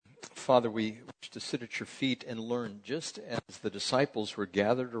Father, we wish to sit at your feet and learn just as the disciples were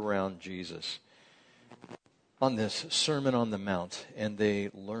gathered around Jesus on this Sermon on the Mount, and they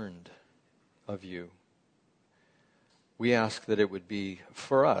learned of you. We ask that it would be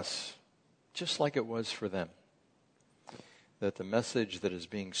for us, just like it was for them, that the message that is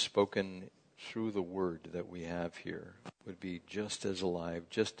being spoken through the word that we have here would be just as alive,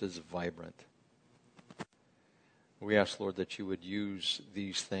 just as vibrant. We ask, Lord, that you would use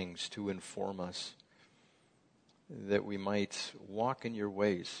these things to inform us, that we might walk in your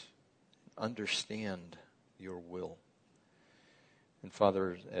ways, understand your will. And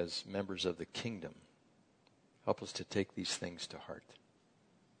Father, as members of the kingdom, help us to take these things to heart.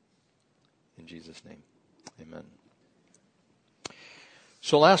 In Jesus' name, amen.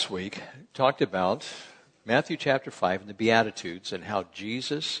 So last week, talked about Matthew chapter 5 and the Beatitudes and how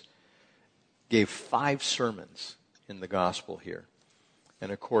Jesus gave 5 sermons in the gospel here. And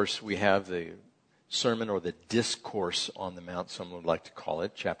of course, we have the sermon or the discourse on the Mount, some would like to call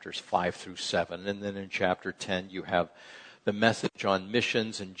it, chapters 5 through 7. And then in chapter 10, you have the message on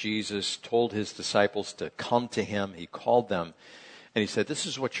missions, and Jesus told his disciples to come to him. He called them, and he said, this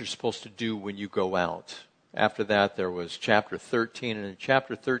is what you're supposed to do when you go out. After that, there was chapter 13, and in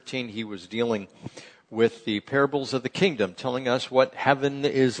chapter 13, he was dealing with the parables of the kingdom, telling us what heaven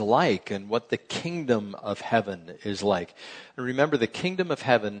is like and what the kingdom of heaven is like. And remember, the kingdom of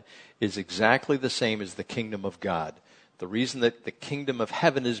heaven is exactly the same as the kingdom of God. The reason that the kingdom of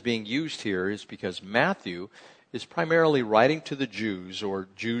heaven is being used here is because Matthew is primarily writing to the Jews, or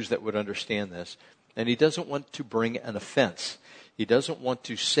Jews that would understand this, and he doesn't want to bring an offense. He doesn't want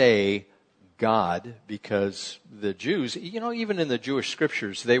to say God, because the Jews, even in the Jewish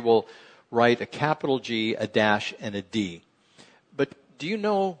scriptures, they will write a capital G, a dash, and a D. But do you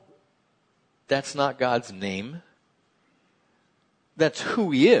know that's not God's name? That's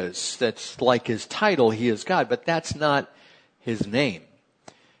who he is. That's like his title, he is God, but that's not his name.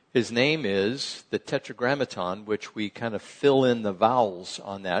 His name is the Tetragrammaton, which we kind of fill in the vowels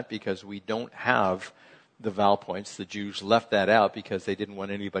on that because we don't have the vowel points. The Jews left that out because they didn't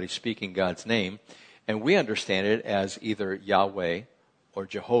want anybody speaking God's name. And we understand it as either Yahweh or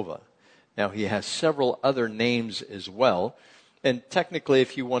Jehovah. Now, he has several other names as well. And technically,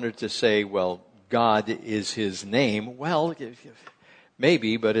 if you wanted to say, well, God is his name, well,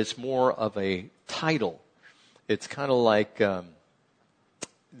 maybe, but it's more of a title. It's kind of like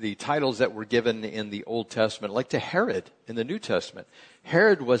the titles that were given in the Old Testament, like to Herod in the New Testament.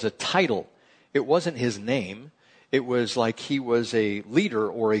 Herod was a title. It wasn't his name. It was like he was a leader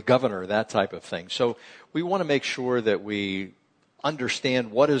or a governor, that type of thing. So we want to make sure that we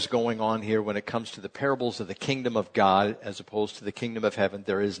understand what is going on here when it comes to the parables of the kingdom of God as opposed to the kingdom of heaven.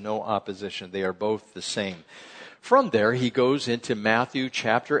 There is no opposition. They are both the same. From there, he goes into Matthew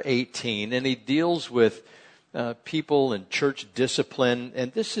chapter 18, and he deals with people and church discipline.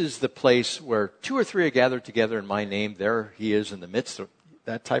 And this is the place where 2 or 3 are gathered together in my name. There he is in the midst of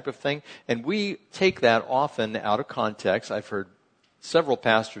that type of thing. And we take that often out of context. I've heard several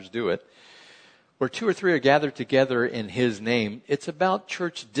pastors do it. Where 2 or 3 are gathered together in his name, it's about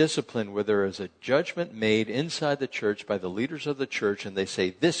church discipline, where there is a judgment made inside the church by the leaders of the church, and they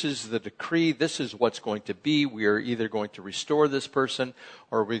say, this is the decree, this is what's going to be. We are either going to restore this person,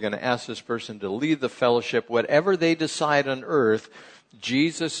 or we're going to ask this person to leave the fellowship. Whatever they decide on earth,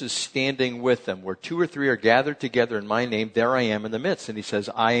 Jesus is standing with them. Where 2 or 3 are gathered together in my name, there I am in the midst. And he says,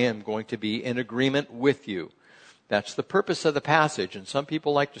 I am going to be in agreement with you. That's the purpose of the passage. And some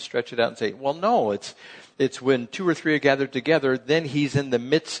people like to stretch it out and say, well, no, it's when 2 or 3 are gathered together, then he's in the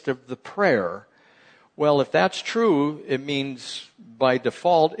midst of the prayer. Well, if that's true, it means by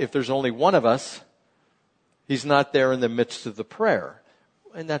default, if there's only one of us, he's not there in the midst of the prayer.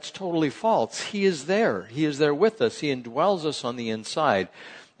 And that's totally false. He is there. He is there with us. He indwells us on the inside.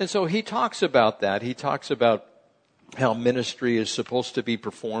 And so he talks about that. He talks about how ministry is supposed to be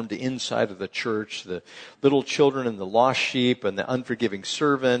performed inside of the church, the little children and the lost sheep and the unforgiving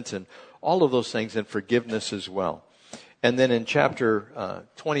servant and all of those things, and forgiveness as well. And then in chapter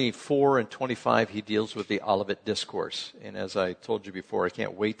 24 and 25, he deals with the Olivet Discourse. And as I told you before, I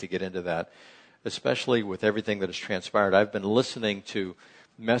can't wait to get into that, especially with everything that has transpired. I've been listening to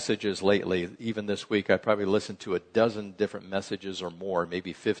messages lately. Even this week, I probably listened to 12 different messages or more,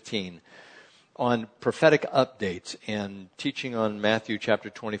 maybe 15, on prophetic updates and teaching on Matthew chapter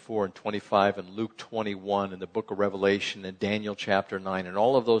 24 and 25 and Luke 21 and the book of Revelation and Daniel chapter 9 and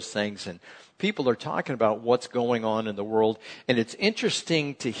all of those things. And people are talking about what's going on in the world. And it's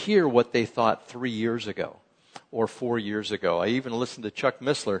interesting to hear what they thought 3 years ago or 4 years ago. I even listened to Chuck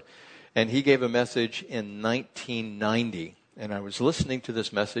Missler, and he gave a message in 1990. and I was listening to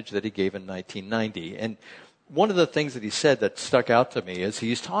this message that he gave in 1990. And one of the things that he said that stuck out to me is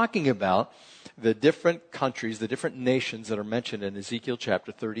he's talking about the different countries, the different nations that are mentioned in Ezekiel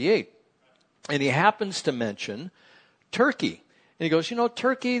chapter 38. And he happens to mention Turkey. And he goes,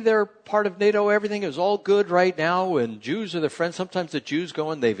 Turkey, they're part of NATO. Everything is all good right now. And Jews are their friends. Sometimes the Jews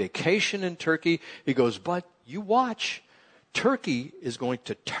go and they vacation in Turkey. He goes, but you watch. Turkey is going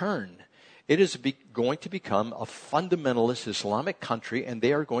to turn. It is going to become a fundamentalist Islamic country, and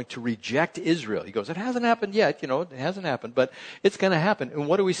they are going to reject Israel. He goes, it hasn't happened yet. It hasn't happened, but it's going to happen. And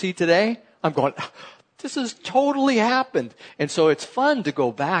what do we see today? I'm going, this has totally happened. And so it's fun to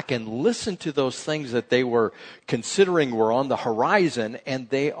go back and listen to those things that they were considering were on the horizon, and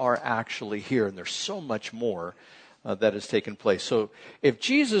they are actually here. And there's so much more that has taken place. So if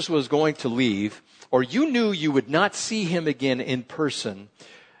Jesus was going to leave, or you knew you would not see him again in person,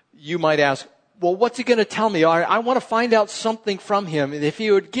 you might ask, well, what's he going to tell me? I want to find out something from him. And if he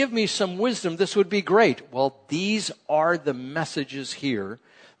would give me some wisdom, this would be great. Well, these are the messages here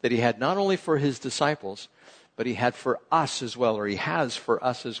that he had not only for his disciples, but he had for us as well, or he has for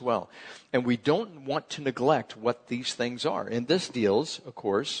us as well. And we don't want to neglect what these things are. And this deals, of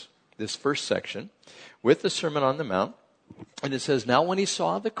course, this first section, with the Sermon on the Mount. And it says, now when he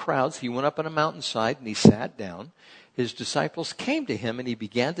saw the crowds, he went up on a mountainside and he sat down. His disciples came to him and he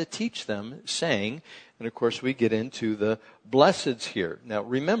began to teach them, saying, and of course we get into the blesseds here. Now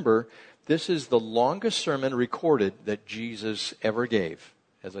remember, this is the longest sermon recorded that Jesus ever gave.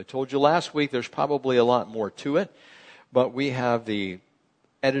 As I told you last week, there's probably a lot more to it, but we have the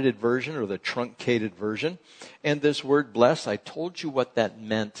edited version or the truncated version. And this word blessed, I told you what that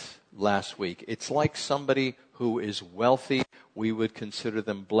meant last week. It's like somebody who is wealthy. We would consider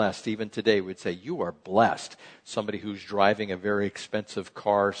them blessed. Even today, we'd say, you are blessed. Somebody who's driving a very expensive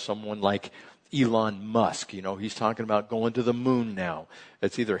car, someone like Elon Musk, he's talking about going to the moon now.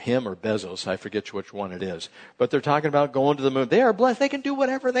 It's either him or Bezos. I forget which one it is. But they're talking about going to the moon. They are blessed. They can do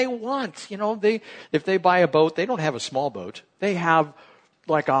whatever they want. If they buy a boat, they don't have a small boat. They have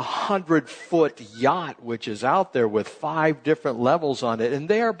like 100-foot yacht, which is out there with 5 different levels on it. And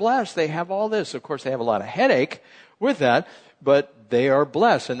they are blessed. They have all this. Of course, they have a lot of headache with that, but they are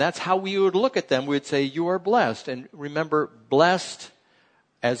blessed. And that's how we would look at them. We would say, you are blessed. And remember, blessed,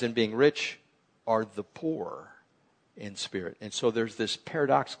 as in being rich, are the poor in spirit. And so there's this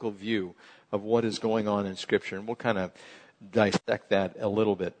paradoxical view of what is going on in Scripture. And we'll kind of dissect that a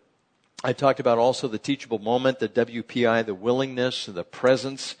little bit. I talked about also the teachable moment, the WPI, the willingness, the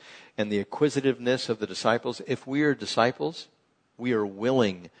presence, and the acquisitiveness of the disciples. If we are disciples, we are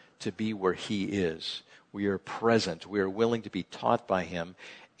willing to be where he is. We are present. We are willing to be taught by him,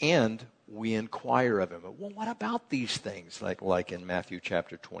 and we inquire of him. Well, what about these things, like in Matthew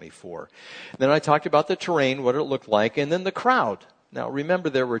chapter 24? Then I talked about the terrain, what it looked like, and then the crowd. Now, remember,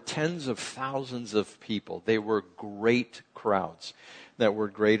 there were tens of thousands of people. They were great crowds. That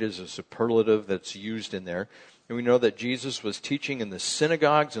word great is a superlative that's used in there. And we know that Jesus was teaching in the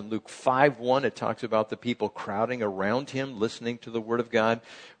synagogues. In Luke 5:1, it talks about the people crowding around him, listening to the word of God.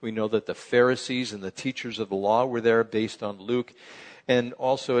 We know that the Pharisees and the teachers of the law were there based on Luke. And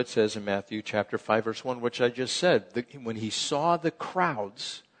also it says in Matthew chapter 5, verse 1, which I just said, when he saw the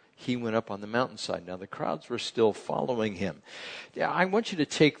crowds, he went up on the mountainside. Now, the crowds were still following him. Yeah, I want you to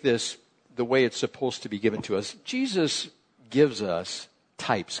take this the way it's supposed to be given to us. Jesus gives us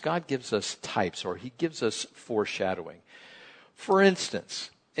types. God gives us types, or he gives us foreshadowing. For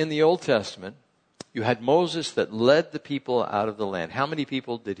instance, in the Old Testament, you had Moses that led the people out of the land. How many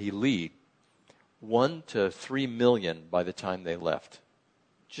people did he lead? 1 to 3 million by the time they left.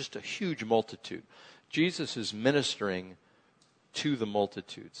 Just a huge multitude. Jesus is ministering to the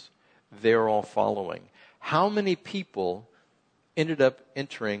multitudes. They're all following. How many people ended up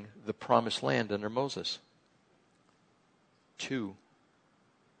entering the promised land under Moses? 2.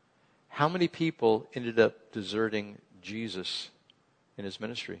 How many people ended up deserting Jesus in his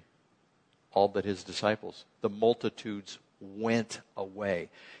ministry? All but his disciples. The multitudes went away.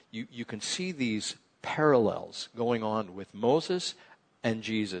 You can see these parallels going on with Moses and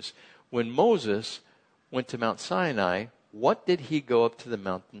Jesus. When Moses went to Mount Sinai, what did he go up to the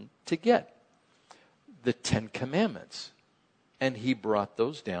mountain to get? The 10 Commandments. And he brought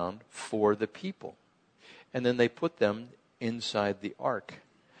those down for the people. And then they put them inside the ark.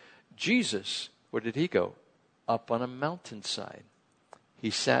 Jesus, where did he go? Up on a mountainside.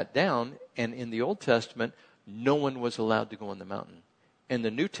 He sat down, and in the Old Testament, no one was allowed to go on the mountain. In the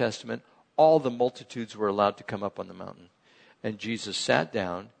New Testament, all the multitudes were allowed to come up on the mountain. And Jesus sat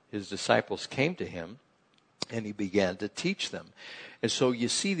down, his disciples came to him, And he began to teach them. And so you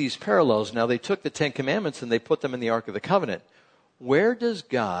see these parallels. Now they took the 10 Commandments and they put them in the Ark of the Covenant. Where does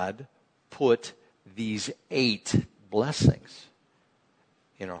God put these 8 blessings?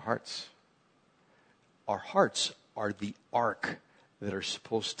 In our hearts. Our hearts are the ark that are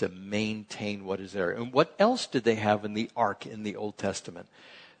supposed to maintain what is there. And what else did they have in the ark in the Old Testament?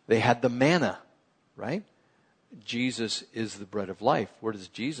 They had the manna, right? Jesus is the bread of life. Where does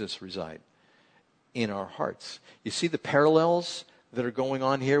Jesus reside? In our hearts. You see the parallels that are going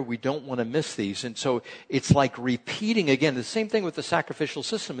on here? We don't want to miss these. And so it's like repeating again. The same thing with the sacrificial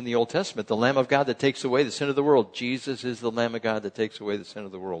system in the Old Testament. The Lamb of God that takes away the sin of the world. Jesus is the Lamb of God that takes away the sin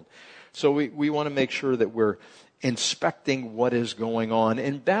of the world. So we want to make sure that we're inspecting what is going on.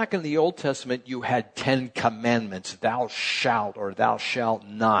 And back in the Old Testament, you had 10 commandments. Thou shalt or thou shalt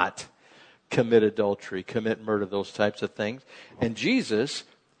not commit adultery, commit murder, those types of things. And Jesus,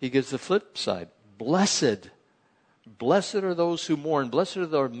 he gives the flip side. Blessed are those who mourn. Blessed are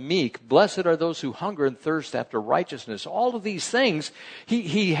the meek. Blessed are those who hunger and thirst after righteousness. All of these things,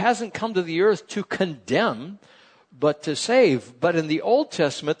 he hasn't come to the earth to condemn, but to save. But in the Old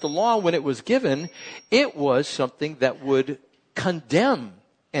Testament, the law, when it was given, it was something that would condemn.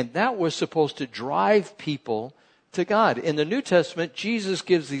 And that was supposed to drive people to God. In the New Testament, Jesus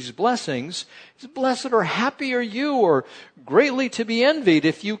gives these blessings. He says, blessed or happy are you, or greatly to be envied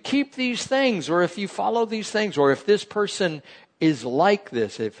if you keep these things, or if you follow these things, or if this person is like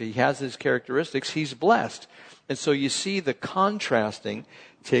this, if he has his characteristics, he's blessed. And so you see the contrasting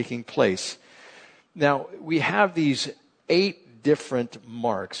taking place. Now, we have these 8 different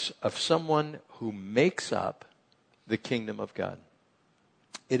marks of someone who makes up the kingdom of God.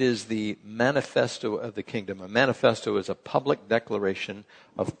 It is the manifesto of the kingdom. A manifesto is a public declaration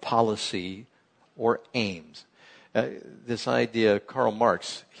of policy or aims. This idea, Karl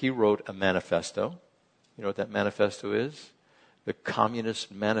Marx, he wrote a manifesto. You know what that manifesto is? The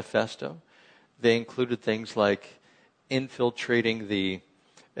Communist Manifesto. They included things like infiltrating the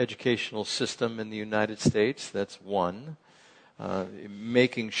educational system in the United States. That's one.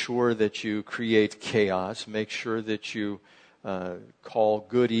 Making sure that you create chaos. Make sure that you call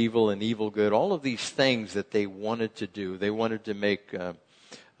good evil and evil good. All of these things that they wanted to do. They wanted to make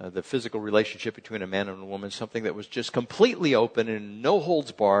the physical relationship between a man and a woman something that was just completely open and no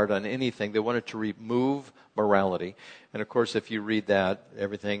holds barred on anything. They wanted to remove morality. And of course, if you read that,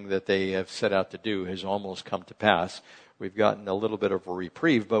 everything that they have set out to do has almost come to pass. We've gotten a little bit of a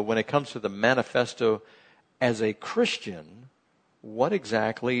reprieve. But when it comes to the manifesto as a Christian, what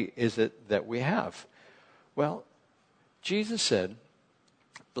exactly is it that we have? Well, Jesus said,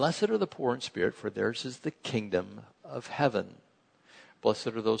 blessed are the poor in spirit, for theirs is the kingdom of heaven. Blessed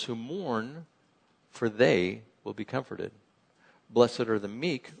are those who mourn, for they will be comforted. Blessed are the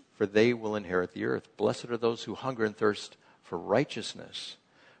meek, for they will inherit the earth. Blessed are those who hunger and thirst for righteousness,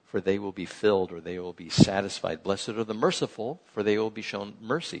 for they will be filled, or they will be satisfied. Blessed are the merciful, for they will be shown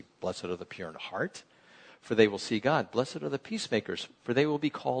mercy. Blessed are the pure in heart, for they will see God. Blessed are the peacemakers, for they will be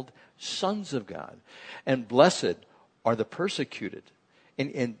called sons of God. And blessed are the persecuted.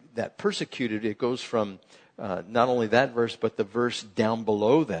 And that persecuted, it goes from not only that verse, but the verse down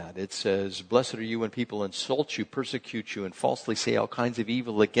below that. It says, blessed are you when people insult you, persecute you, and falsely say all kinds of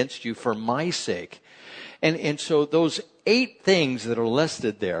evil against you for my sake. And so those 8 things that are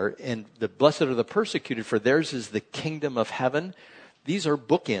listed there, and the blessed are the persecuted, for theirs is the kingdom of heaven. These are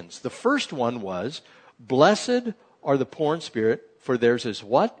bookends. The first one was, blessed are the poor in spirit, for theirs is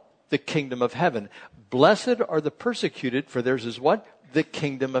what? The kingdom of heaven. Blessed are the persecuted, for theirs is what? The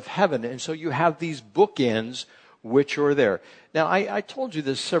kingdom of heaven. And so you have these bookends which are there. Now, I told you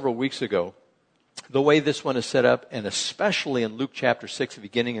this several weeks ago. The way this one is set up, and especially in Luke chapter 6,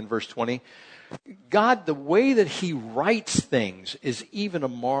 beginning in verse 20, God, the way that he writes things is even a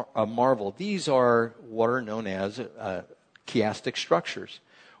marvel. These are what are known as chiastic structures,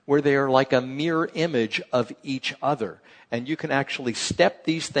 where they are like a mirror image of each other. And you can actually step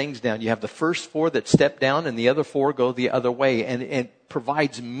these things down. You have the first 4 that step down, and the other 4 go the other way. And it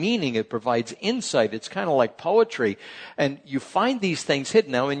provides meaning. It provides insight. It's kind of like poetry. And you find these things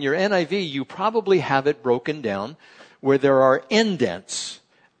hidden. Now, in your NIV, you probably have it broken down where there are indents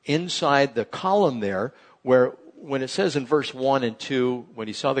inside the column there, where when it says in verse 1 and 2, when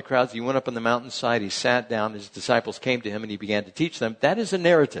he saw the crowds, he went up on the mountainside, he sat down, his disciples came to him, and he began to teach them. That is a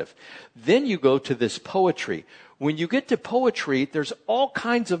narrative. Then you go to this poetry. When you get to poetry, there's all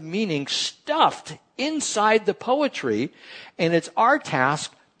kinds of meaning stuffed inside the poetry, and it's our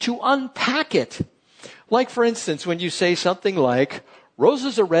task to unpack it. Like, for instance, when you say something like,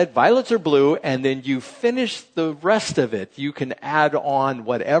 roses are red, violets are blue, and then you finish the rest of it. You can add on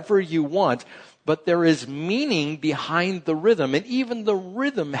whatever you want. but there is meaning behind the rhythm, and even the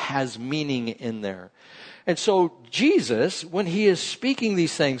rhythm has meaning in there. And so Jesus, when he is speaking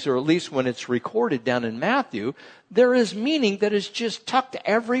these things, or at least when it's recorded down in Matthew, there is meaning that is just tucked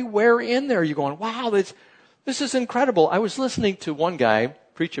everywhere in there. You're going, wow, this is incredible. I was listening to one guy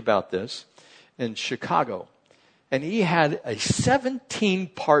preach about this in Chicago, and he had a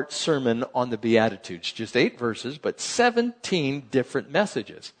 17-part sermon on the Beatitudes, just 8 verses, but 17 different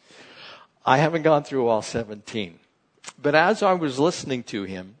messages. I haven't gone through all 17. But as I was listening to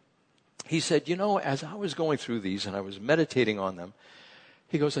him, he said, as I was going through these and I was meditating on them,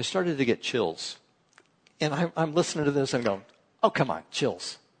 he goes, I started to get chills. And I'm listening to this and going, oh, come on,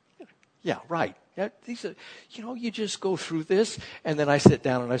 chills. Yeah, right. Yeah, he said, you just go through this. And then I sit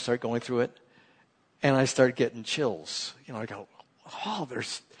down and I start going through it. And I start getting chills. I go, oh,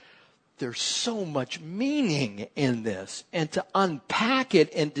 there's so much meaning in this. And to unpack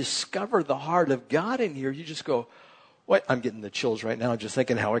it and discover the heart of God in here, you just go, what? I'm getting the chills right now just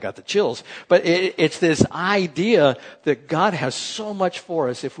thinking how I got the chills. But it's this idea that God has so much for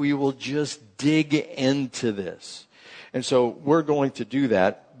us if we will just dig into this. And so we're going to do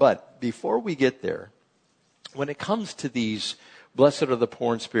that. But before we get there, when it comes to these, blessed are the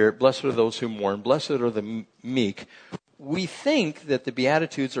poor in spirit, blessed are those who mourn, blessed are the meek, we think that the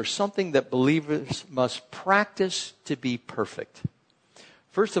Beatitudes are something that believers must practice to be perfect.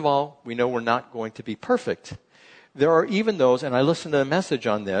 First of all, we know we're not going to be perfect. There are even those, and I listened to a message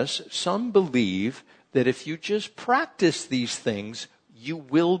on this, some believe that if you just practice these things, you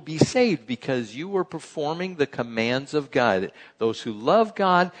will be saved because you are performing the commands of God. Those who love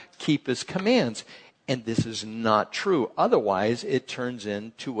God keep his commands. And this is not true. Otherwise, it turns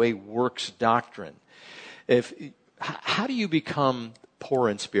into a works doctrine. How do you become poor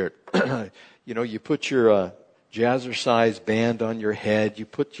in spirit? You put your jazzercise band on your head, you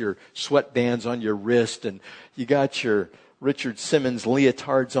put your sweatbands on your wrist, and you got your Richard Simmons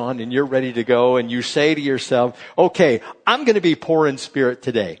leotards on, and you're ready to go, and you say to yourself, okay, I'm going to be poor in spirit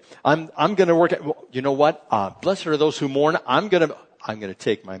today. I'm going to work you know what? Blessed are those who mourn. I'm going to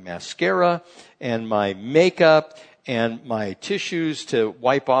take my mascara and my makeup and my tissues to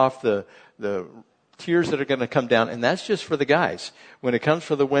wipe off the tears that are going to come down. And that's just for the guys. When it comes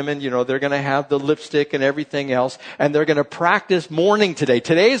for the women, they're going to have the lipstick and everything else. And they're going to practice mourning today.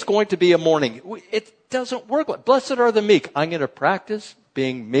 Today is going to be a mourning. It doesn't work. Blessed are the meek. I'm going to practice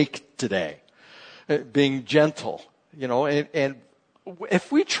being meek today. Being gentle. And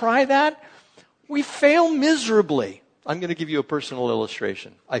if we try that, we fail miserably. I'm going to give you a personal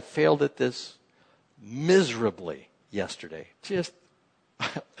illustration. I failed at this miserably yesterday. Just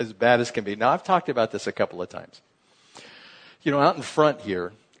as bad as can be. Now, I've talked about this a couple of times. Out in front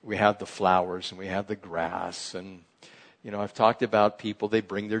here, we have the flowers and we have the grass. And, I've talked about people, they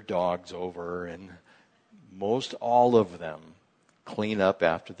bring their dogs over, and most all of them clean up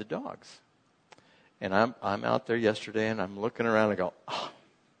after the dogs. And I'm out there yesterday and I'm looking around and I go, oh,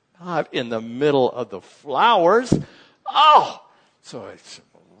 I'm in the middle of the flowers. Oh! So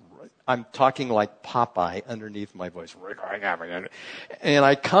I'm talking like Popeye underneath my voice. And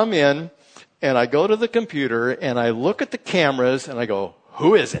I come in and I go to the computer and I look at the cameras and I go,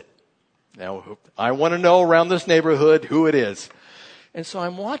 who is it? Now, I want to know around this neighborhood who it is. And so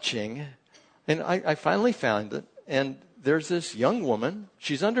I'm watching and I finally found it. And there's this young woman.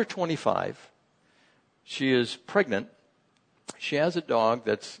 She's under 25. She is pregnant. She has a dog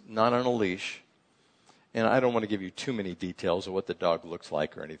that's not on a leash. And I don't want to give you too many details of what the dog looks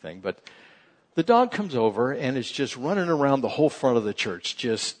like or anything, but the dog comes over and is just running around the whole front of the church,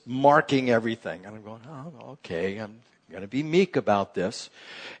 just marking everything. And I'm going, oh, okay, I'm going to be meek about this.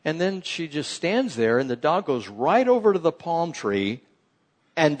 And then she just stands there and the dog goes right over to the palm tree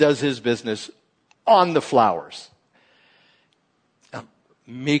and does his business on the flowers.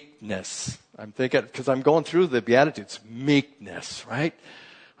 Meekness. I'm thinking, because I'm going through the Beatitudes, meekness, right?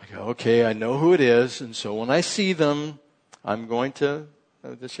 I go, okay, I know who it is. And so when I see them, I'm going to,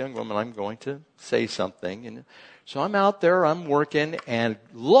 this young woman, I'm going to say something. And so I'm out there, I'm working, and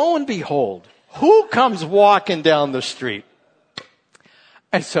lo and behold, who comes walking down the street?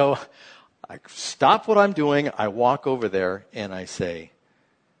 And so I stop what I'm doing, I walk over there, and I say,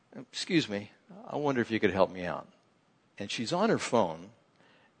 excuse me, I wonder if you could help me out. And she's on her phone,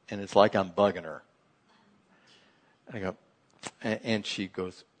 and it's like I'm bugging her. I go, and she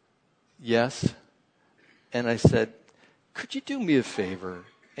goes, yes. And I said, could you do me a favor?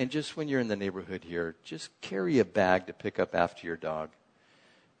 And just when you're in the neighborhood here, just carry a bag to pick up after your dog.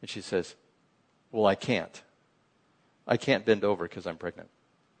 And she says, well, I can't. I can't bend over because I'm pregnant.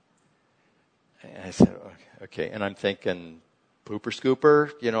 And I said, okay. And I'm thinking, pooper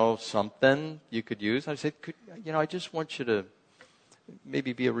scooper, something you could use. I said, I just want you to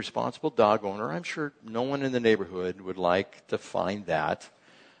maybe be a responsible dog owner. I'm sure no one in the neighborhood would like to find that,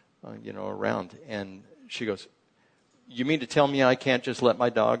 around. And she goes, you mean to tell me I can't just let my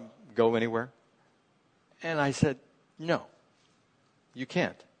dog go anywhere? And I said, no, you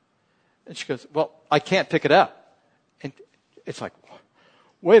can't. And she goes, well, I can't pick it up. And it's like,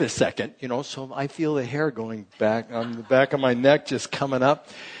 wait a second, so I feel the hair going back on the back of my neck just coming up.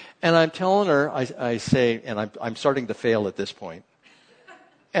 And I'm telling her, I say, and I'm starting to fail at this point.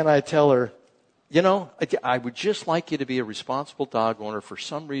 And I tell her, I would just like you to be a responsible dog owner. For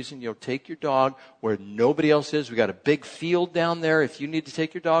some reason, take your dog where nobody else is. We got a big field down there. If you need to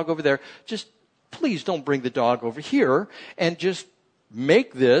take your dog over there, just please don't bring the dog over here, and just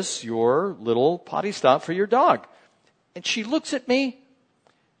make this your little potty stop for your dog. And she looks at me,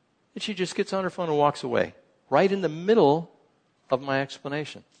 and she just gets on her phone and walks away, right in the middle of my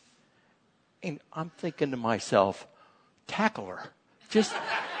explanation. And I'm thinking to myself, tackle her.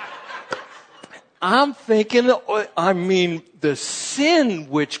 I'm thinking, the sin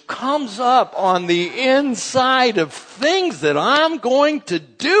which comes up on the inside of things that I'm going to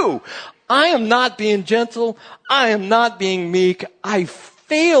do. I am not being gentle. I am not being meek. I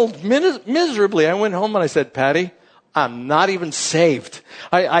failed miserably. I went home and I said, Patty, I'm not even saved.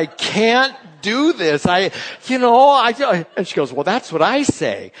 I can't do this. And she goes, well, that's what I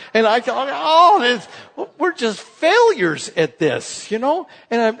say. And I go, we're just failures at this, And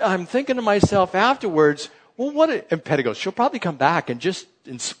I'm thinking to myself afterwards, well, and Patty goes, she'll probably come back and just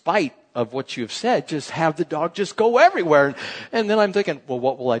in spite of what you've said, just have the dog just go everywhere. And then I'm thinking, well,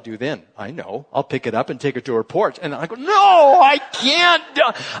 what will I do then? I know. I'll pick it up and take it to her porch. And I go, no, I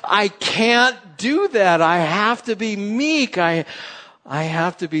can't do that. I have to be meek. I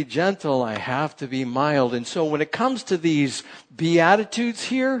have to be gentle. I have to be mild. And so when it comes to these Beatitudes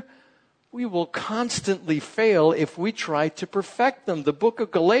here, we will constantly fail if we try to perfect them. The book of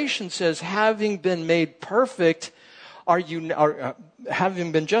Galatians says, having been made perfect,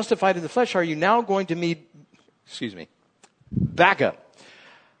 having been justified in the flesh, are you now going to back up.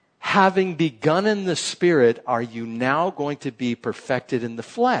 Having begun in the Spirit, are you now going to be perfected in the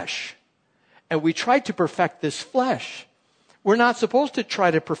flesh? And we try to perfect this flesh. We're not supposed to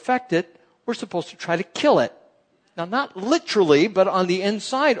try to perfect it. We're supposed to try to kill it. Now, not literally, but on the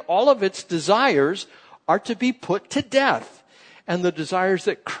inside, all of its desires are to be put to death. And the desires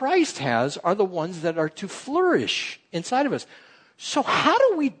that Christ has are the ones that are to flourish inside of us. So how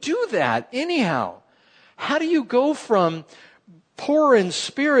do we do that anyhow? How do you go from poor in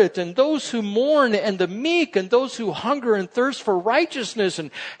spirit and those who mourn and the meek and those who hunger and thirst for righteousness? And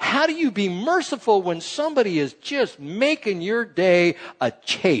how do you be merciful when somebody is just making your day a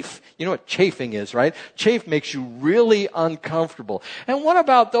chafe? You know what chafing is, right? Chafe makes you really uncomfortable. And what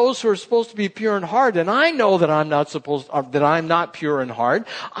about those who are supposed to be pure in heart? And I know that I'm not pure in heart.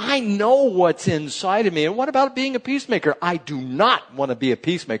 I know what's inside of me. And what about being a peacemaker? I do not want to be a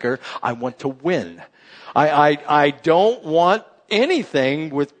peacemaker. I want to win. I don't want anything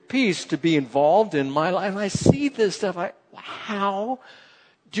with peace to be involved in my life. And I see this stuff. How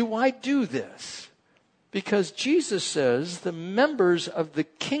do I do this? Because Jesus says the members of the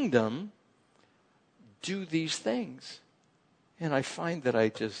kingdom do these things. And I find that I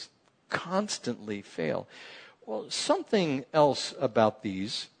just constantly fail. Well, something else about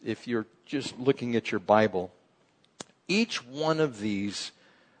these, if you're just looking at your Bible, each one of these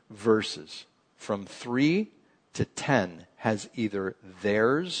verses from 3 to 10 has either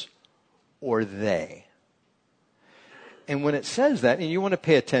theirs or they. And when it says that, and you want to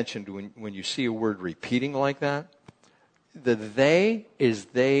pay attention to when you see a word repeating like that, the they is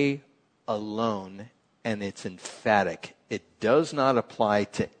they alone, and it's emphatic. It does not apply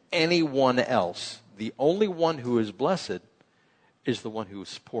to anyone else. The only one who is blessed is the one who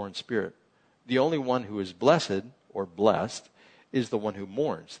is poor in spirit. The only one who is blessed or blessed is the one who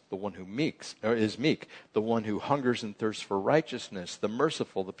mourns, the one who is meek, the one who hungers and thirsts for righteousness, the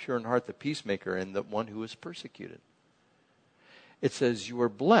merciful, the pure in heart, the peacemaker, and the one who is persecuted. It says you are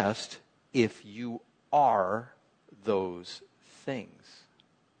blessed if you are those things.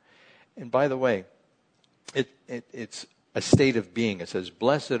 And by the way, it's a state of being. It says,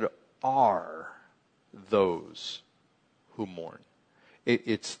 blessed are those who mourn.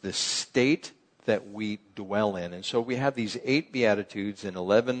 It's the state that we dwell in. And so we have these 8 Beatitudes in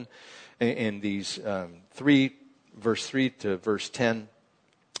 11, in these 3, verse 3 to verse 10.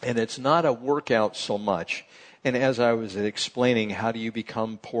 And it's not a workout so much And as I was explaining, how do you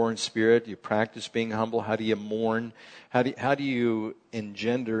become poor in spirit? You practice being humble. How do you mourn? How do you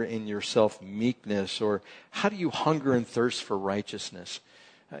engender in yourself meekness? Or how do you hunger and thirst for righteousness?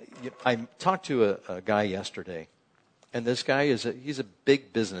 I talked to a guy yesterday, and this guy he's a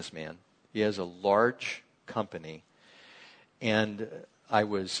big businessman. He has a large company. And I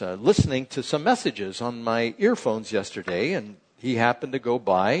was listening to some messages on my earphones yesterday, and he happened to go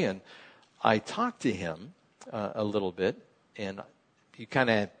by, and I talked to him a little bit, and he kind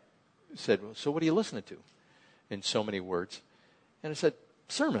of said, well, so what are you listening to? In so many words. And I said,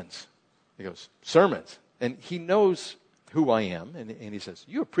 sermons. He goes, sermons. And he knows who I am, and he says,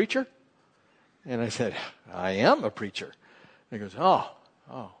 you a preacher? And I said, I am a preacher. And he goes,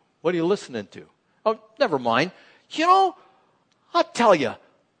 oh, what are you listening to? Oh, never mind. I'll tell you,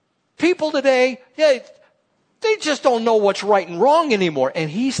 people today, they just don't know what's right and wrong anymore. And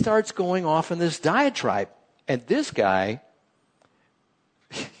he starts going off in this diatribe. And this guy,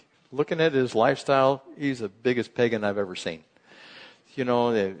 looking at his lifestyle, he's the biggest pagan I've ever seen.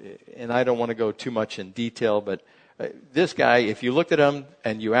 And I don't want to go too much in detail, but this guy, if you looked at him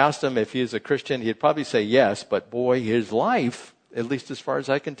and you asked him if he's a Christian, he'd probably say yes. But boy, his life, at least as far as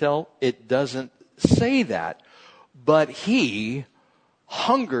I can tell, it doesn't say that. But he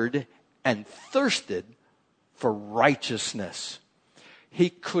hungered and thirsted for righteousness. He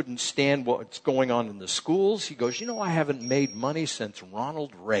couldn't stand what's going on in the schools. He goes, I haven't made money since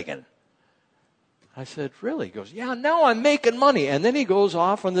Ronald Reagan. I said, really? He goes, yeah, now I'm making money. And then he goes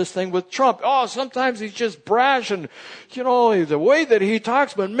off on this thing with Trump. Oh, sometimes he's just brash and, the way that he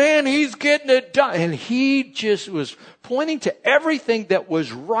talks, but man, he's getting it done. And he just was pointing to everything that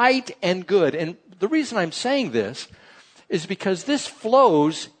was right and good. And the reason I'm saying this is because this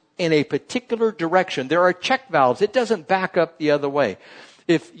flows in a particular direction. There are check valves. It doesn't back up the other way.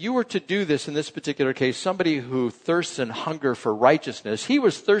 If you were to do this in this particular case, somebody who thirsts and hunger for righteousness, he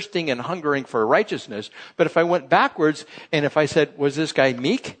was thirsting and hungering for righteousness. But if I went backwards and if I said, was this guy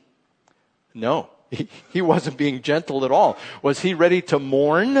meek? No, he wasn't being gentle at all. Was he ready to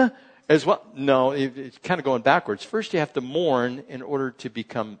mourn as well? No, it's kind of going backwards. First you have to mourn in order to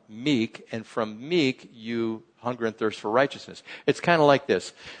become meek. And from meek, you hunger and thirst for righteousness. It's kind of like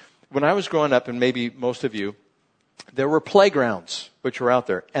this. When I was growing up, and maybe most of you, there were playgrounds which were out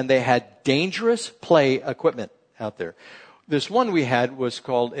there, and they had dangerous play equipment out there. This one we had was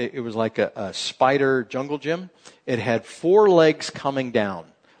called, it was like a spider jungle gym. It had 4 legs coming down,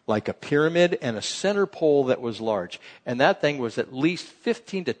 like a pyramid, and a center pole that was large. And that thing was at least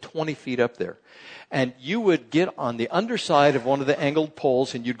 15 to 20 feet up there. And you would get on the underside of one of the angled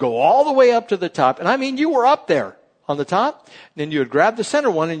poles, and you'd go all the way up to the top. And I mean, you were up there on the top. And then you would grab the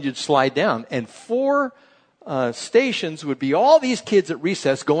center one, and you'd slide down. And 4 stations would be all these kids at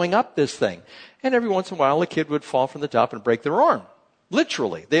recess going up this thing. And every once in a while, a kid would fall from the top and break their arm.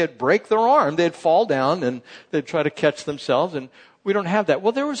 Literally. They'd break their arm. They'd fall down, and they'd try to catch themselves. And we don't have that.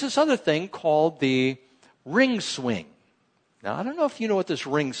 Well, there was this other thing called the ring swing. Now, I don't know if you know what this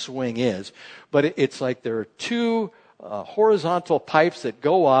ring swing is, but it's like there are 2 horizontal pipes that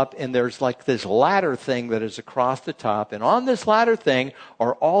go up, and there's like this ladder thing that is across the top. And on this ladder thing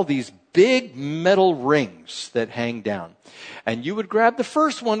are all these big metal rings that hang down. And you would grab the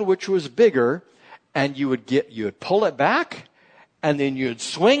first one, which was bigger, and you would pull it back, and then you'd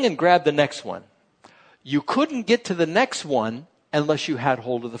swing and grab the next one. You couldn't get to the next one unless you had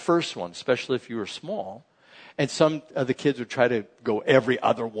hold of the first one, especially if you were small. And some of the kids would try to go every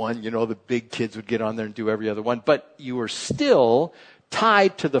other one. The big kids would get on there and do every other one. But you were still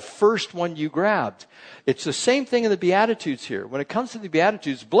tied to the first one you grabbed. It's the same thing in the Beatitudes here. When it comes to the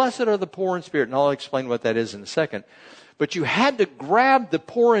Beatitudes, blessed are the poor in spirit. And I'll explain what that is in a second. But you had to grab the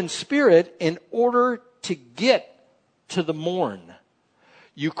poor in spirit in order to get to the mourn.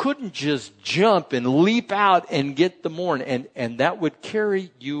 You couldn't just jump and leap out and get the mourn. And that would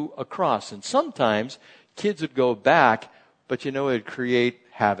carry you across. And sometimes kids would go back, but it would create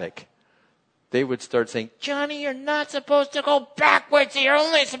havoc. They would start saying, Johnny, you're not supposed to go backwards. You're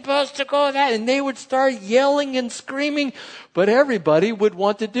only supposed to go that. And they would start yelling and screaming, but everybody would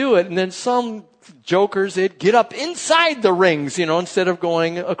want to do it. And then some jokers, they'd get up inside the rings, instead of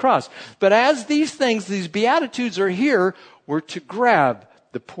going across. But as these Beatitudes are here, we're to grab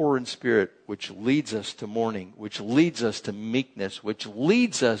the poor in spirit, which leads us to mourning, which leads us to meekness, which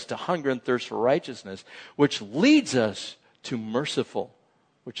leads us to hunger and thirst for righteousness, which leads us to merciful,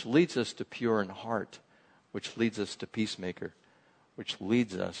 which leads us to pure in heart, which leads us to peacemaker, which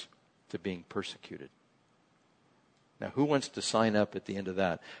leads us to being persecuted. Now, who wants to sign up at the end of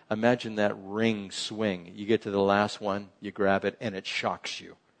that? Imagine that ring swing. You get to the last one, you grab it, and it shocks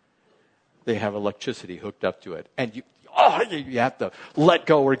you. they have electricity hooked up to it. And you have to let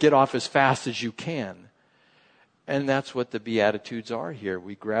go or get off as fast as you can. And that's what the Beatitudes are here.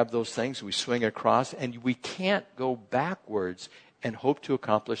 We grab those things, we swing across, and we can't go backwards and hope to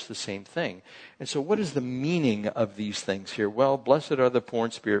accomplish the same thing. And so what is the meaning of these things here? Well, blessed are the poor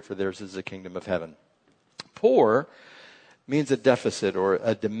in spirit, for theirs is the kingdom of heaven. Poor means a deficit or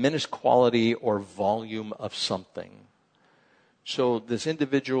a diminished quality or volume of something. So this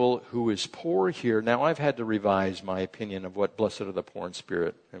individual who is poor here, now I've had to revise my opinion of what blessed are the poor in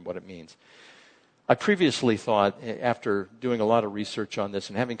spirit and what it means. I previously thought, after doing a lot of research on this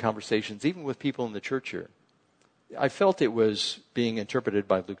and having conversations, even with people in the church here, I felt it was being interpreted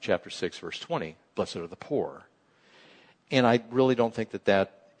by Luke chapter 6, verse 20, blessed are the poor. And I really don't think that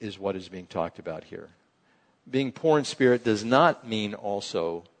that is what is being talked about here. Being poor in spirit does not mean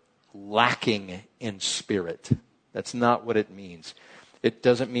also lacking in spirit. That's not what it means. It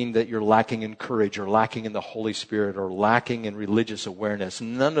doesn't mean that you're lacking in courage or lacking in the Holy Spirit or lacking in religious awareness.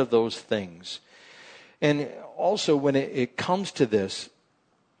 None of those things. And also when it comes to this,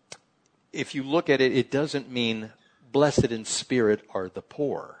 if you look at it, it doesn't mean blessed in spirit are the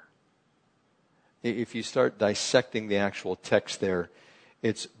poor. If you start dissecting the actual text there,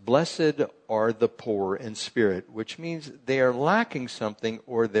 it's blessed are the poor in spirit, which means they are lacking something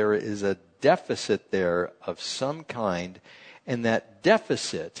or there is a deficit there of some kind, and that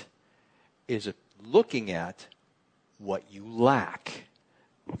deficit is looking at what you lack.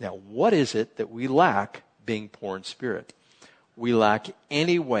 Now, what is it that we lack being poor in spirit? We lack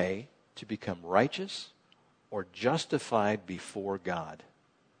any way to become righteous or justified before God.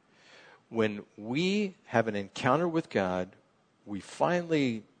 When we have an encounter with God, we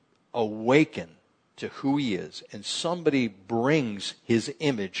finally awaken to who He is, and somebody brings His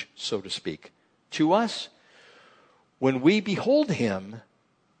image, so to speak, to us. When we behold Him,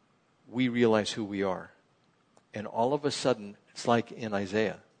 we realize who we are. And all of a sudden, it's like in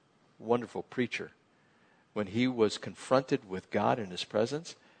Isaiah, wonderful preacher. When he was confronted with God in His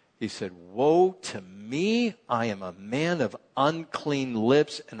presence, he said, woe to me, I am a man of unclean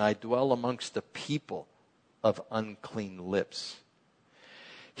lips, and I dwell amongst the people of unclean lips.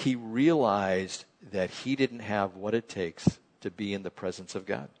 He realized that he didn't have what it takes to be in the presence of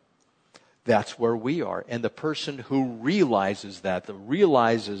God. That's where we are. And the person who realizes that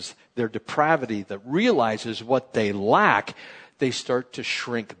realizes their depravity, that realizes what they lack, they start to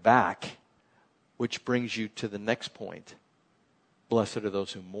shrink back, which brings you to the next point. Blessed are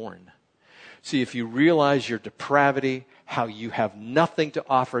those who mourn. See, if you realize your depravity, how you have nothing to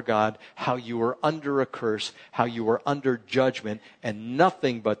offer God, how you are under a curse, how you are under judgment, and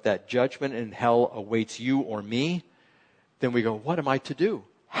nothing but that judgment in hell awaits you or me, then we go, what am I to do?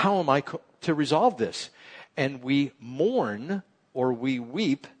 How am I to resolve this? And we mourn or we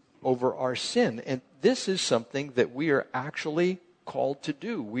weep over our sin. And this is something that we are actually called to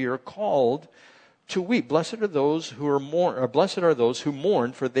do. We are called to weep. Blessed are those who blessed are those who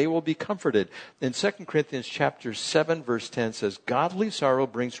mourn, for they will be comforted. In 2 Corinthians chapter 7, verse 10 says, godly sorrow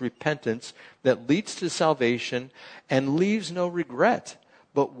brings repentance that leads to salvation and leaves no regret.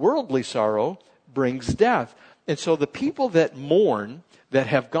 But worldly sorrow brings death. And so the people that mourn, that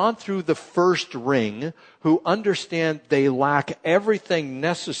have gone through the first ring, who understand they lack everything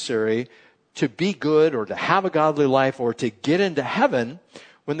necessary to be good or to have a godly life or to get into heaven,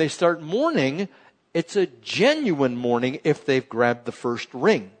 when they start mourning, it's a genuine mourning if they've grabbed the first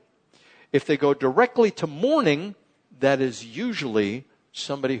ring. If they go directly to mourning, that is usually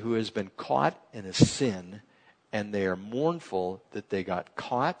somebody who has been caught in a sin, and they are mournful that they got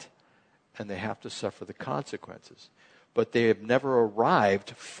caught and they have to suffer the consequences. But they have never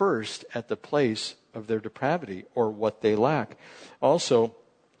arrived first at the place of their depravity or what they lack. Also,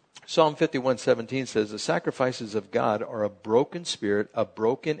 Psalm 51:17 says, the sacrifices of God are a broken spirit, a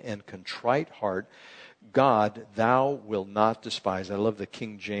broken and contrite heart. God, thou wilt not despise. I love the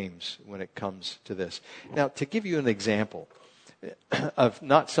King James when it comes to this. Now, to give you an example of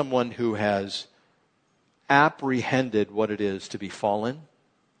not someone who has apprehended what it is to be fallen,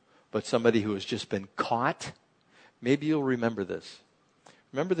 but somebody who has just been caught. Maybe you'll remember this.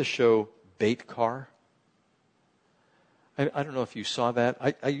 Remember the show Bait Car? I don't know if you saw that.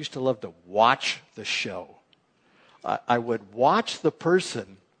 I used to love to watch the show. I would watch the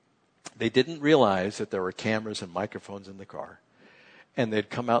person. They didn't realize that there were cameras and microphones in the car. And they'd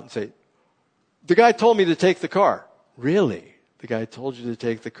come out and say, the guy told me to take the car. Really? The guy told you to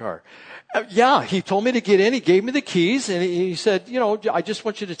take the car? Yeah, he told me to get in. He gave me the keys. And he said, I just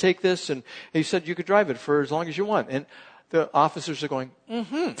want you to take this. And he said, you could drive it for as long as you want. And the officers are going,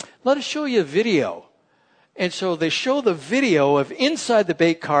 let us show you a video. And so they show the video of inside the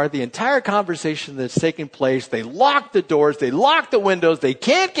bait car, the entire conversation that's taking place. They lock the doors, they lock the windows, they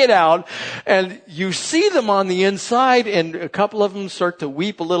can't get out. And you see them on the inside, and a couple of them start to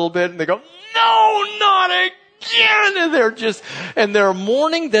weep a little bit, and they go, "No, not again!" And they're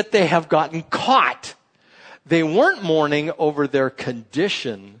mourning that they have gotten caught. They weren't mourning over their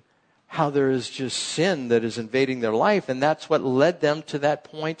condition, how there is just sin that is invading their life, and that's what led them to that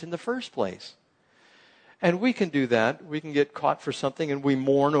point in the first place. And we can do that. We can get caught for something and we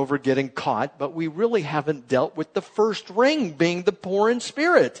mourn over getting caught, but we really haven't dealt with the first ring, being the poor in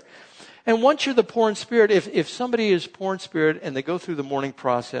spirit. And once you're the poor in spirit, if somebody is poor in spirit and they go through the mourning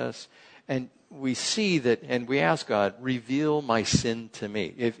process and we see that, and we ask God, reveal my sin to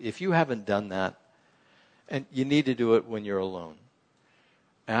me. If you haven't done that, and you need to do it when you're alone,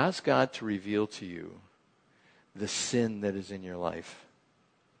 ask God to reveal to you the sin that is in your life.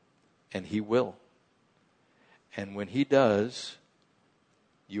 And He will. And when He does,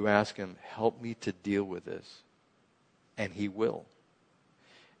 you ask Him, help me to deal with this. And He will.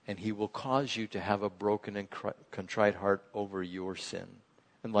 And He will cause you to have a broken and contrite heart over your sin.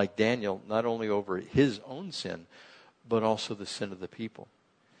 And like Daniel, not only over his own sin, but also the sin of the people.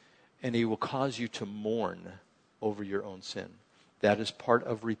 And He will cause you to mourn over your own sin. That is part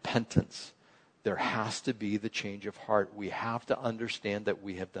of repentance. There has to be the change of heart. We have to understand that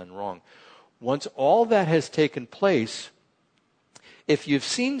we have done wrong. Once all that has taken place, if you've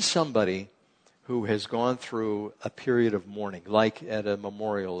seen somebody who has gone through a period of mourning, like at a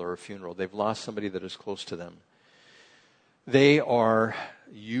memorial or a funeral, they've lost somebody that is close to them, they are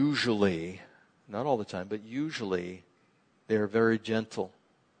usually, not all the time, but usually, they're very gentle.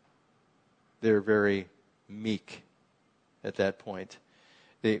 They're very meek at that point.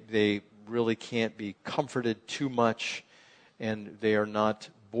 They really can't be comforted too much, and they are not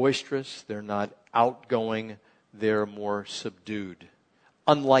boisterous, they're not outgoing, they're more subdued.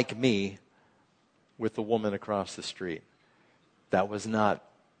 Unlike me with the woman across the street. That was not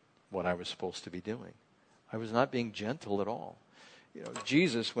what I was supposed to be doing. I was not being gentle at all. You know,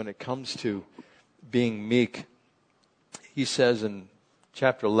 Jesus, when it comes to being meek, He says in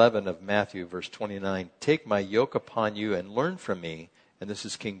chapter 11 of Matthew, verse 29, "Take my yoke upon you and learn from me," and this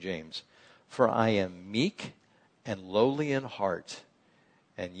is King James, "for I am meek and lowly in heart,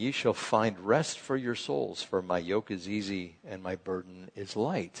 and ye shall find rest for your souls, for my yoke is easy and my burden is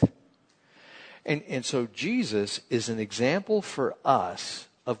light." And so Jesus is an example for us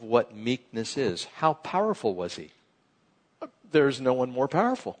of what meekness is. How powerful was He? There's no one more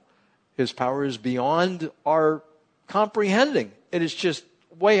powerful. His power is beyond our comprehending. It is just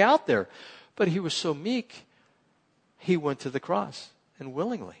way out there. But He was so meek, He went to the cross, and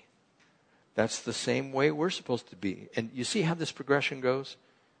willingly. That's the same way we're supposed to be. And you see how this progression goes?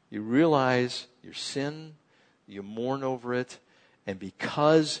 You realize your sin, you mourn over it, and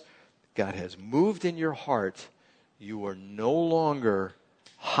because God has moved in your heart, you are no longer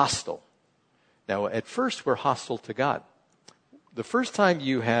hostile. Now, at first, we're hostile to God. The first time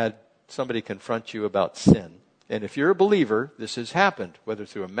you had somebody confront you about sin, and if you're a believer, this has happened, whether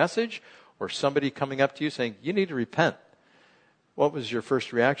through a message or somebody coming up to you saying, you need to repent. What was your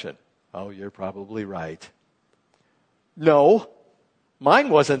first reaction? Oh, you're probably right. No, mine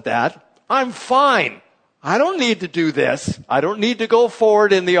wasn't that. I'm fine. I don't need to do this. I don't need to go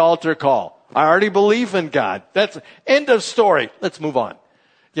forward in the altar call. I already believe in God. That's end of story. Let's move on.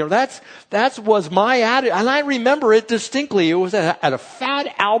 You know, that was my attitude. And I remember it distinctly. It was at a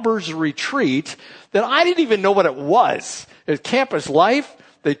Fat Albers retreat that I didn't even know what it was. It was Campus Life.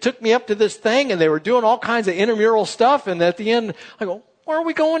 They took me up to this thing and they were doing all kinds of intramural stuff. And at the end, I go, where are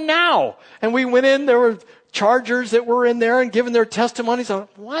we going now? And we went in, there were chargers that were in there and giving their testimonies. I'm,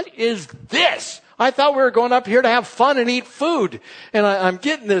 what is this? I thought we were going up here to have fun and eat food. And I'm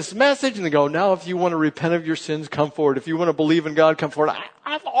getting this message and they go, now if you want to repent of your sins, come forward. If you want to believe in God, come forward.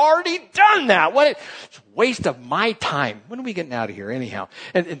 I've already done that. It's a waste of my time. When are we getting out of here anyhow?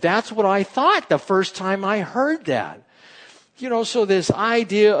 And that's what I thought the first time I heard that. You know, so this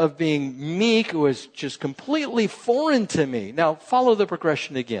idea of being meek was just completely foreign to me. Now, follow the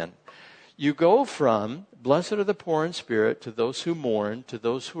progression again. You go from blessed are the poor in spirit to those who mourn, to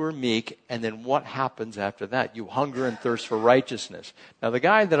those who are meek, and then what happens after that? You hunger and thirst for righteousness. Now, the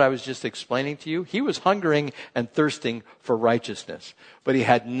guy that I was just explaining to you, he was hungering and thirsting for righteousness. But he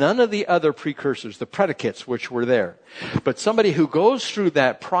had none of the other precursors, the predicates which were there. But somebody who goes through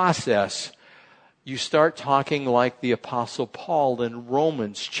that process, you start talking like the Apostle Paul in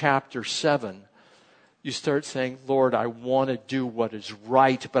Romans chapter 7. you start saying, Lord, I want to do what is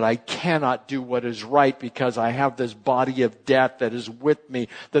right, but I cannot do what is right because I have this body of death that is with me.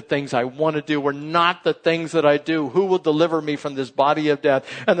 The things I want to do are not the things that I do. Who will deliver me from this body of death?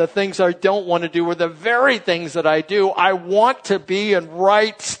 And the things I don't want to do are the very things that I do. I want to be in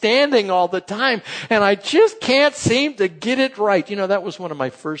right standing all the time, and I just can't seem to get it right. You know, that was one of my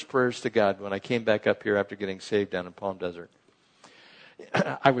first prayers to God when I came back up here after getting saved down in Palm Desert.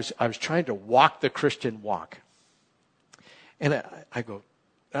 I was trying to walk the Christian walk. And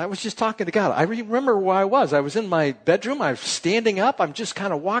I was just talking to God. I remember where I was. I was in my bedroom. I was standing up. I'm just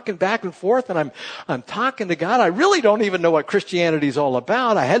kind of walking back and forth, and I'm talking to God. I really don't even know what Christianity is all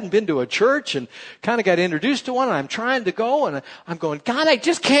about. I hadn't been to a church and kind of got introduced to one. And I'm trying to go, and I'm going, God, I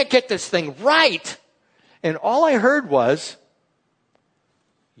just can't get this thing right. And all I heard was,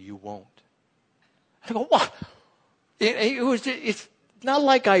 you won't. I go, what? It's not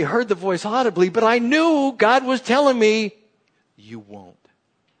like I heard the voice audibly, but I knew God was telling me, you won't.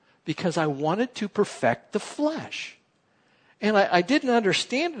 Because I wanted to perfect the flesh. And I didn't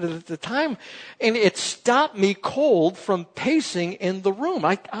understand it at the time. And it stopped me cold from pacing in the room.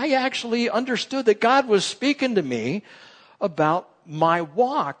 I actually understood that God was speaking to me about my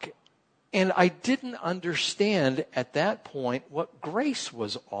walk. And I didn't understand at that point what grace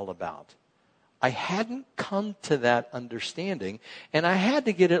was all about. I hadn't come to that understanding, and I had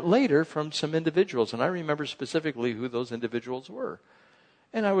to get it later from some individuals, and I remember specifically who those individuals were.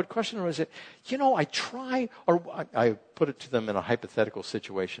 And I would question them and say, I try, or I put it to them in a hypothetical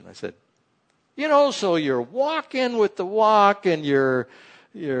situation. I said, so you're walking with the walk, and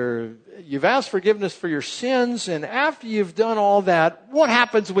you've asked forgiveness for your sins, and after you've done all that, what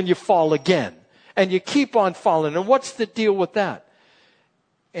happens when you fall again? And you keep on falling, and what's the deal with that?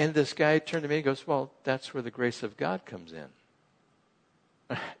 And this guy turned to me and goes, well, that's where the grace of God comes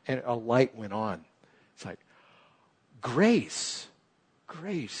in. And a light went on. It's like, grace.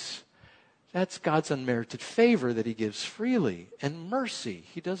 That's God's unmerited favor that he gives freely. And mercy.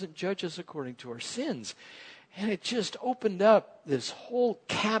 He doesn't judge us according to our sins. And it just opened up this whole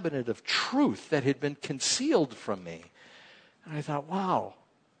cabinet of truth that had been concealed from me. And I thought, wow.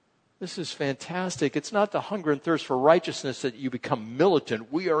 This is fantastic. It's not the hunger and thirst for righteousness that you become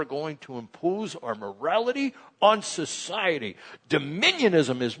militant. We are going to impose our morality on society.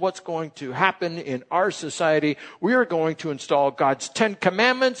 Dominionism is what's going to happen in our society. We are going to install God's 10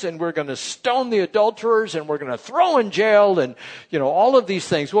 commandments, and we're going to stone the adulterers, and we're going to throw in jail, and, all of these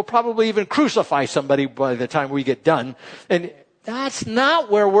things. We'll probably even crucify somebody by the time we get done. And that's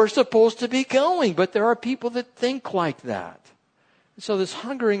not where we're supposed to be going. But there are people that think like that. So this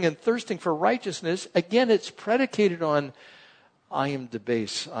hungering and thirsting for righteousness, again, it's predicated on, I am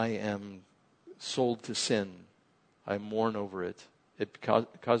debased, I am sold to sin, I mourn over it. It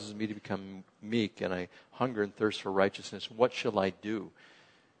causes me to become meek, and I hunger and thirst for righteousness. What shall I do?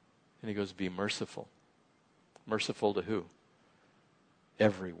 And he goes, be merciful. Merciful to who?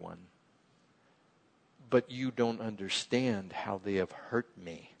 Everyone. But you don't understand how they have hurt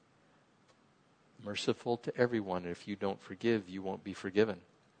me. Merciful to everyone. If you don't forgive, you won't be forgiven.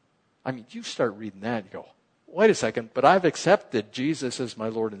 I mean, you start reading that, you go, wait a second, but I've accepted Jesus as my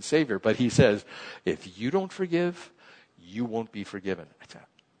Lord and Savior. But he says, if you don't forgive, you won't be forgiven. I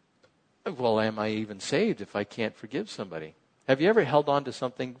thought, well, am I even saved if I can't forgive somebody? Have you ever held on to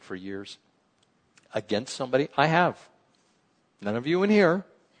something for years against somebody? I have. None of you in here.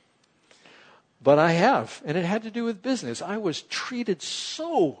 But I have. And it had to do with business. I was treated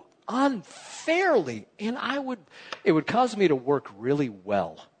so unfairly, and it would cause me to work really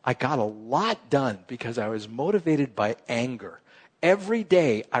well. I got a lot done because I was motivated by anger. Every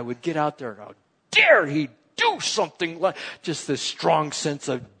day I would get out there and go, dare he do something like, just this strong sense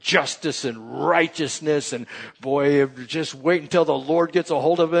of justice and righteousness, and boy, just wait until the Lord gets a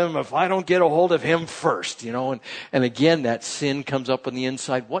hold of him if I don't get a hold of him first, and again that sin comes up on the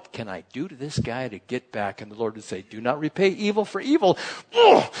inside. What can I do to this guy to get back? And the Lord would say, do not repay evil for evil.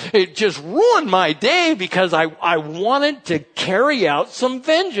 It just ruined my day because I wanted to carry out some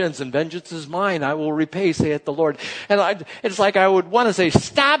vengeance, and vengeance is mine, I will repay, saith the Lord. And it's like I would want to say,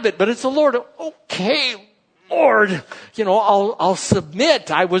 stop it, but it's the Lord. Okay, Lord, I'll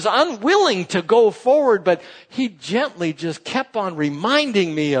submit. I was unwilling to go forward, but he gently just kept on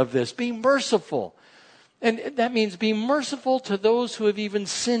reminding me of this. Be merciful. And that means be merciful to those who have even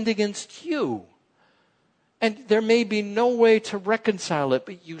sinned against you. And there may be no way to reconcile it,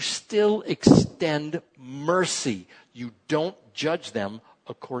 but you still extend mercy. You don't judge them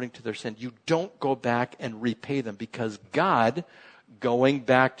according to their sin. You don't go back and repay them, because God, going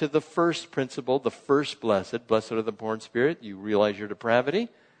back to the first principle, the first blessed are the poor in spirit. You realize your depravity.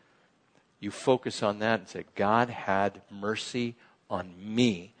 You focus on that and say, God had mercy on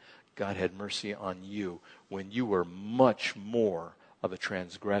me. God had mercy on you when you were much more of a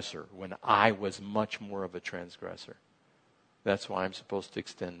transgressor, when I was much more of a transgressor. That's why I'm supposed to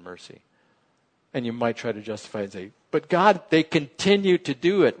extend mercy. And you might try to justify it and say, but God, they continue to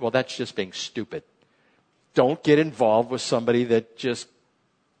do it. Well, that's just being stupid. Don't get involved with somebody that just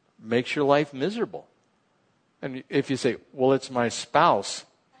makes your life miserable. And if you say, well, it's my spouse.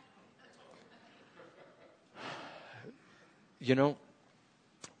 You know,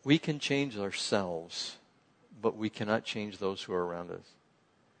 we can change ourselves, but we cannot change those who are around us.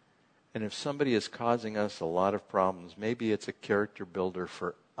 And if somebody is causing us a lot of problems, maybe it's a character builder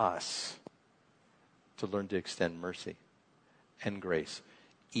for us to learn to extend mercy and grace,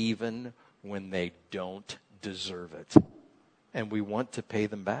 even when they don't deserve it. And we want to pay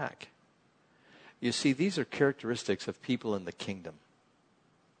them back. You see, these are characteristics of people in the kingdom.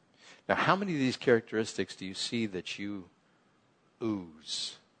 Now, how many of these characteristics do you see that you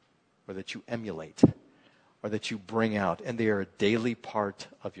ooze, or that you emulate, or that you bring out, and they are a daily part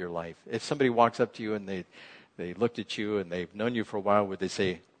of your life? If somebody walks up to you and they looked at you and they've known you for a while, would they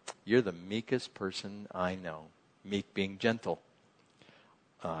say, you're the meekest person I know? Meek being gentle.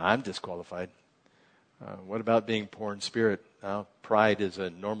 I'm disqualified. What about being poor in spirit? Pride is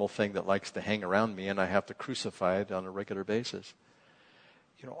a normal thing that likes to hang around me, and I have to crucify it on a regular basis.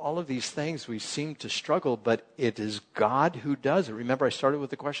 You know, all of these things we seem to struggle, but it is God who does it. Remember, I started with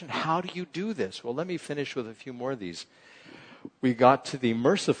the question, how do you do this? Well, let me finish with a few more of these. We got to the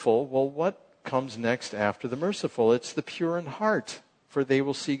merciful. Well, what comes next after the merciful? It's the pure in heart, for they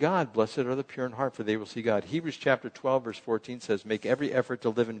will see God. Blessed are the pure in heart, for they will see God. Hebrews chapter 12, verse 14 says, make every effort to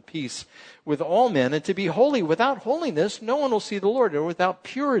live in peace with all men and to be holy. Without holiness, no one will see the Lord. And without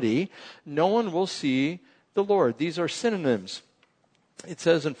purity, no one will see the Lord. These are synonyms. It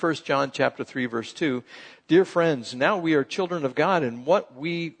says in 1 John chapter 3, verse 2, dear friends, now we are children of God, and what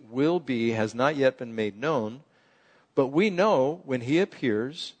we will be has not yet been made known. But we know when he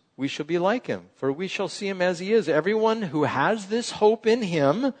appears, we shall be like him, for we shall see him as he is. Everyone who has this hope in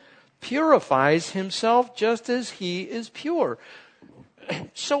him purifies himself just as he is pure.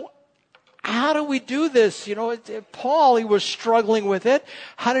 So how do we do this? You know, Paul, he was struggling with it.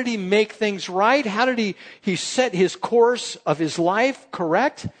 How did he make things right? How did he set his course of his life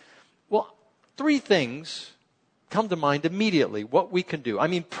correct? Well, 3 things come to mind immediately, what we can do. I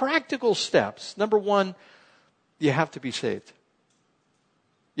mean, practical steps. Number 1, you have to be saved.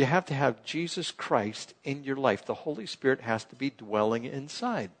 You have to have Jesus Christ in your life. The Holy Spirit has to be dwelling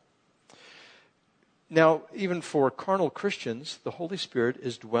inside. Now, even for carnal Christians, the Holy Spirit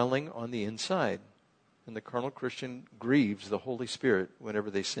is dwelling on the inside. And the carnal Christian grieves the Holy Spirit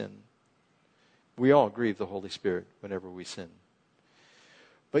whenever they sin. We all grieve the Holy Spirit whenever we sin.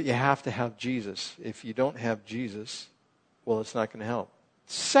 But you have to have Jesus. If you don't have Jesus, well, it's not going to help.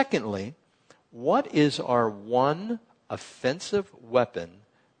 Secondly, what is our one offensive weapon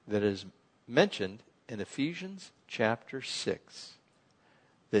that is mentioned in Ephesians chapter 6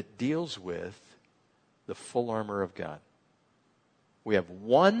 that deals with the full armor of God? We have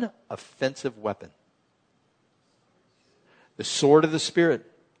one offensive weapon. The sword of the Spirit.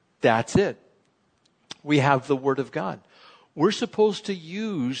 That's it. We have the Word of God. We're supposed to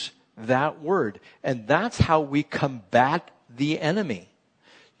use that Word. And that's how we combat the enemy.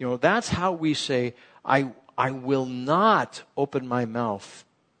 You know, that's how we say, I will not open my mouth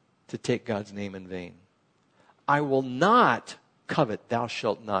to take God's name in vain. I will not covet, thou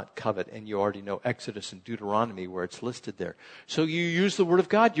shalt not covet. And you already know Exodus and Deuteronomy where it's listed there. So you use the Word of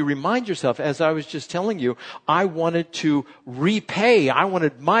God. You remind yourself, as I was just telling you, I wanted to repay. I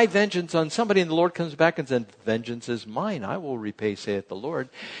wanted my vengeance on somebody. And the Lord comes back and says, vengeance is mine. I will repay, saith the Lord.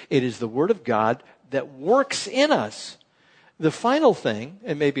 It is the Word of God that works in us. The final thing,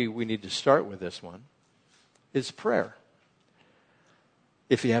 and maybe we need to start with this one, is prayer.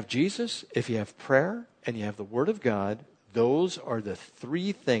 If you have Jesus, if you have prayer, and you have the Word of God, those are the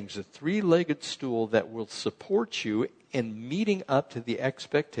 3 things, the 3-legged stool that will support you in meeting up to the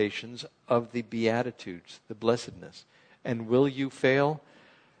expectations of the Beatitudes, the blessedness. And will you fail?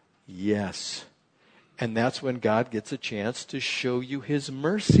 Yes. And that's when God gets a chance to show you His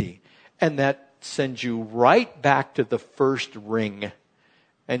mercy. And that sends you right back to the first ring.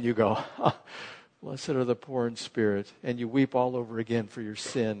 And you go, oh, blessed are the poor in spirit. And you weep all over again for your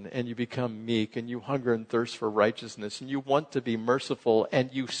sin. And you become meek. And you hunger and thirst for righteousness. And you want to be merciful.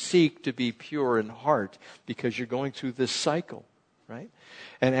 And you seek to be pure in heart. Because you're going through this cycle, right?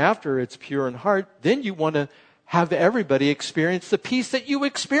 And after it's pure in heart, then you want to have everybody experience the peace that you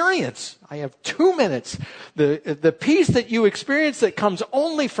experience. I have 2 minutes. The peace that you experience that comes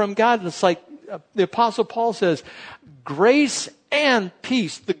only from God. It's like the Apostle Paul says, grace and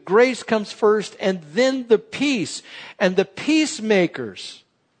peace. The grace comes first and then the peace. And the peacemakers,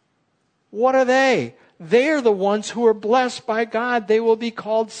 what are they? They are the ones who are blessed by God. They will be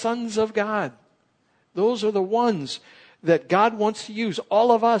called sons of God. Those are the ones that God wants to use.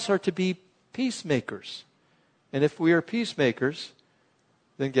 All of us are to be peacemakers. And if we are peacemakers,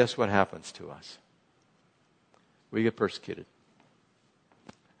 then guess what happens to us? We get persecuted.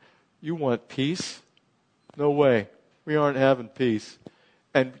 You want peace? No way. We aren't having peace.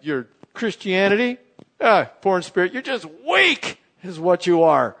 And your Christianity? Poor in spirit. You're just weak is what you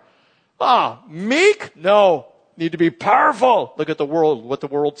are. Meek? No. Need to be powerful. Look at the world, what the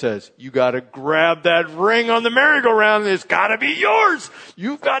world says. You got to grab that ring on the merry-go-round. It's got to be yours.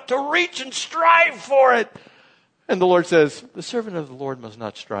 You've got to reach and strive for it. And the Lord says, the servant of the Lord must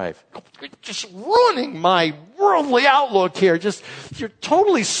not strive. You're just ruining my worldly outlook here. You're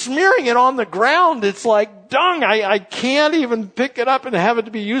totally smearing it on the ground. It's like dung. I can't even pick it up and have it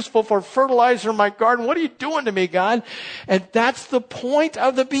to be useful for fertilizer in my garden. What are you doing to me, God? And that's the point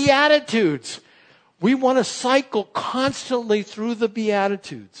of the Beatitudes. We want to cycle constantly through the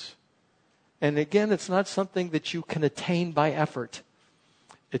Beatitudes. And again, it's not something that you can attain by effort.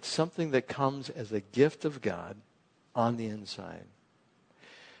 It's something that comes as a gift of God on the inside.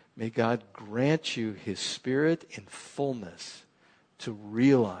 May God grant you His Spirit in fullness to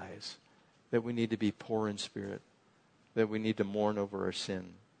realize that we need to be poor in spirit, that we need to mourn over our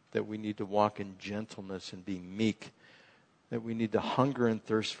sin, that we need to walk in gentleness and be meek, that we need to hunger and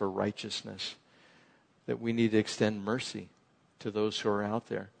thirst for righteousness, that we need to extend mercy to those who are out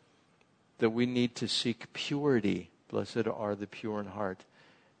there, that we need to seek purity. Blessed are the pure in heart.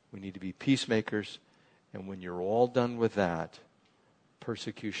 We need to be peacemakers. And when you're all done with that,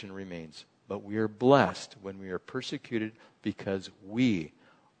 persecution remains. But we are blessed when we are persecuted because we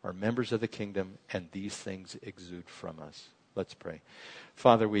are members of the kingdom and these things exude from us. Let's pray.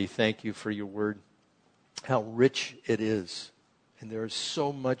 Father, we thank you for your word, how rich it is. And there is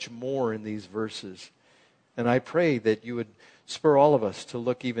so much more in these verses. And I pray that you would spur all of us to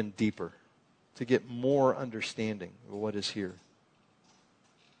look even deeper, to get more understanding of what is here.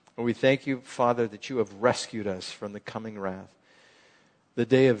 And we thank you, Father, that you have rescued us from the coming wrath, the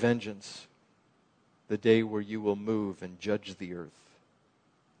day of vengeance, the day where you will move and judge the earth.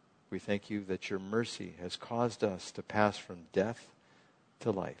 We thank you that your mercy has caused us to pass from death to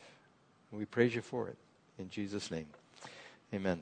life. And we praise you for it. In Jesus' name, amen.